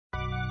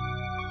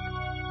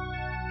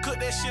cook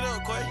that shit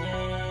up, Quay.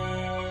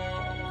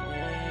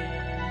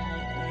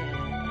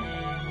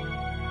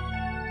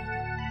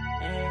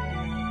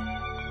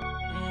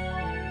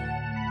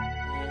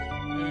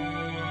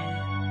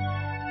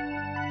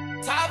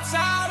 Top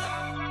shotter,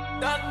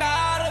 dunk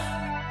daughter,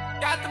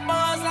 got the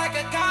buzz like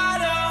a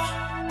Gato,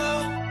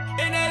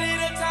 and that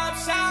little top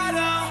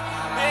shotter.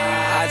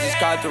 I just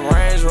got the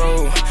Range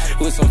Rover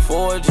with some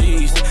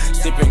 4Gs,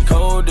 sipping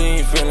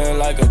codeine, feeling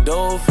like a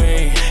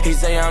dolphin. He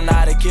say I'm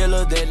not a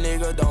killer, that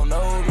nigga don't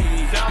know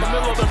me. Down the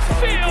middle of the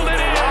field,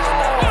 and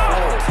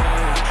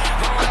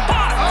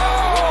by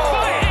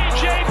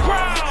A.J.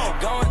 Brown.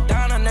 Going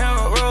down a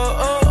narrow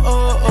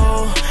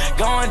road,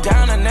 going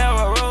down a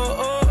narrow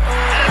road.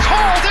 And it's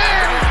hauled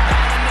in.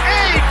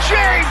 A.J.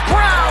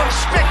 Brown,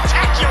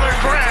 spectacular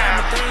grab.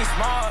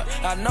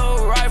 I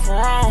know right from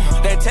wrong.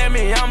 They tell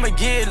me I'ma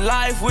get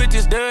life with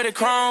this dirty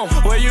chrome.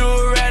 Where you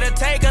would rather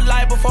take a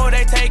life before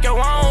they take your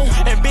own.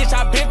 And bitch,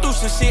 I been through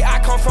some shit, I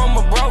come from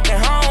a broken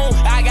home.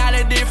 I got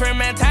a different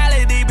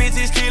mentality,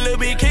 bitches kill or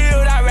be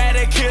killed. I'd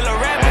rather kill a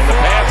rapper. And the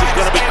pass is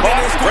gonna be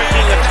caught,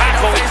 breaking the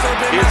tackle.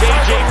 Here's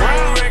A.J.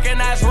 Brown.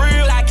 Recognize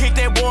real, I kicked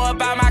that boy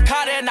by my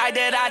car that night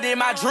that I did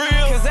my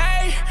drill. Cause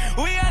hey,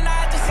 we are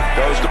not the same.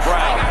 Goes to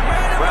Brown.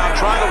 Brown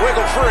trying to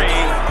wiggle free.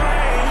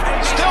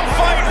 Still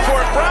fighting for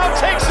it. Brown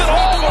takes it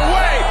all the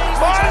way.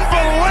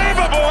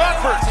 Unbelievable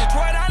effort.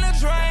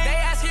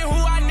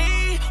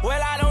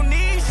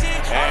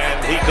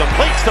 And he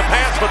completes the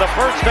pass for the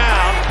first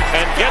down.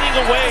 And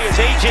getting away is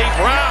A.J.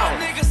 Brown.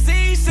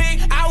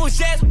 I was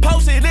just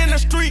posted in the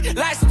street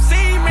like some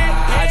cement.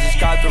 I just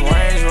got the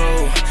Range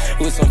Rover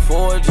with some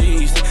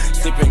 4Gs,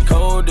 sipping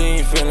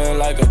codeine, feeling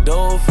like a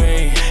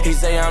dolphin. He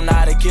say I'm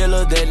not a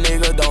killer, that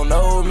nigga don't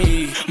know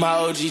me. My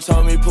OG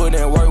told me put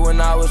in work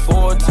when I was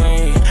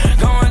 14.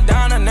 Going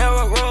down a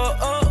narrow road.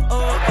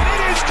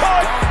 It is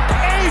caught.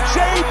 A.J.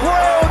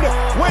 Brown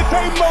with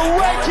a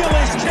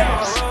miraculous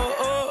catch.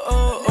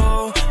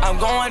 I'm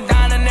going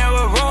down a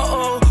narrow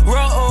road.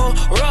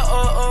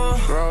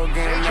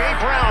 A.J.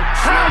 Brown.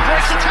 Brown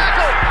breaks the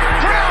tackle.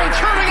 Brown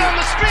turning on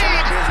the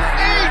speed.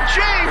 A.J.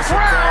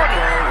 Brown.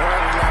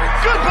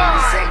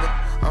 Goodbye.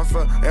 I'm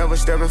forever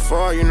stepping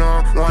forward, you know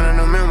I'm one of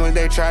the members.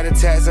 They try to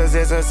tax us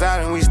as a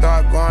side and we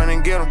start going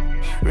and get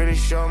them. Really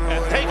show me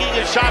And what taking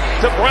a shot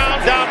to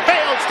Brown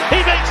downfield.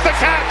 He makes the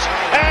catch.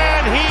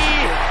 And he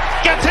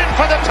gets in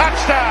for the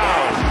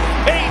touchdown.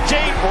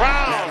 A.J.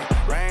 Brown.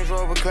 Range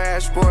Rover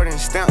class sport and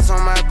stamps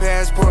on my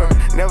passport.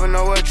 Never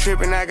know what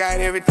tripping, I got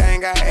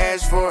everything I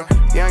asked for.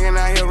 Young and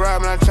out here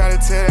robbing, I try to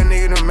tell that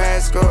nigga to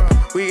mask up.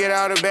 We get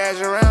all the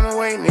bags around the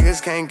way,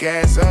 niggas can't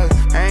gas us.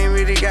 I ain't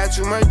really got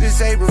too much to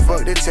say, but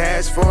fuck the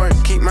task force.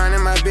 Keep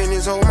minding my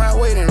business, hold my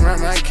weight and run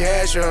my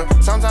cash up.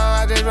 Sometimes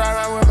I just ride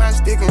around with my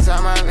stick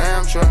inside my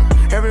lamb truck.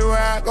 Everywhere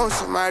I go,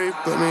 somebody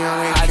put me on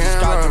their camera. I just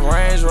got the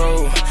Range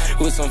Rover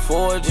with some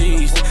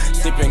 4Gs,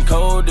 sipping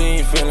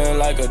codeine, feeling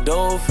like a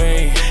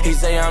dolphin. He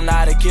say I'm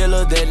not a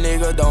killer, that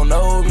nigga don't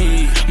know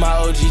me. My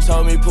OG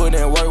told me put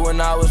in work when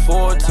I was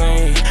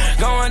 14.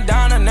 Going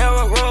down a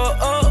narrow road,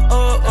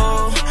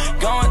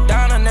 going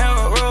down a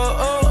narrow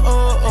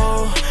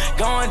road,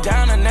 going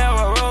down a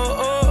narrow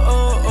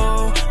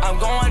road, I'm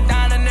going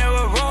down a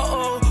narrow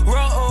road,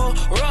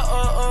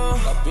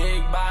 a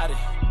big body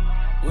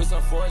with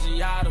some 4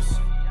 Giatos,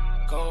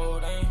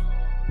 codeine,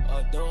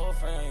 a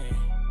dolphin.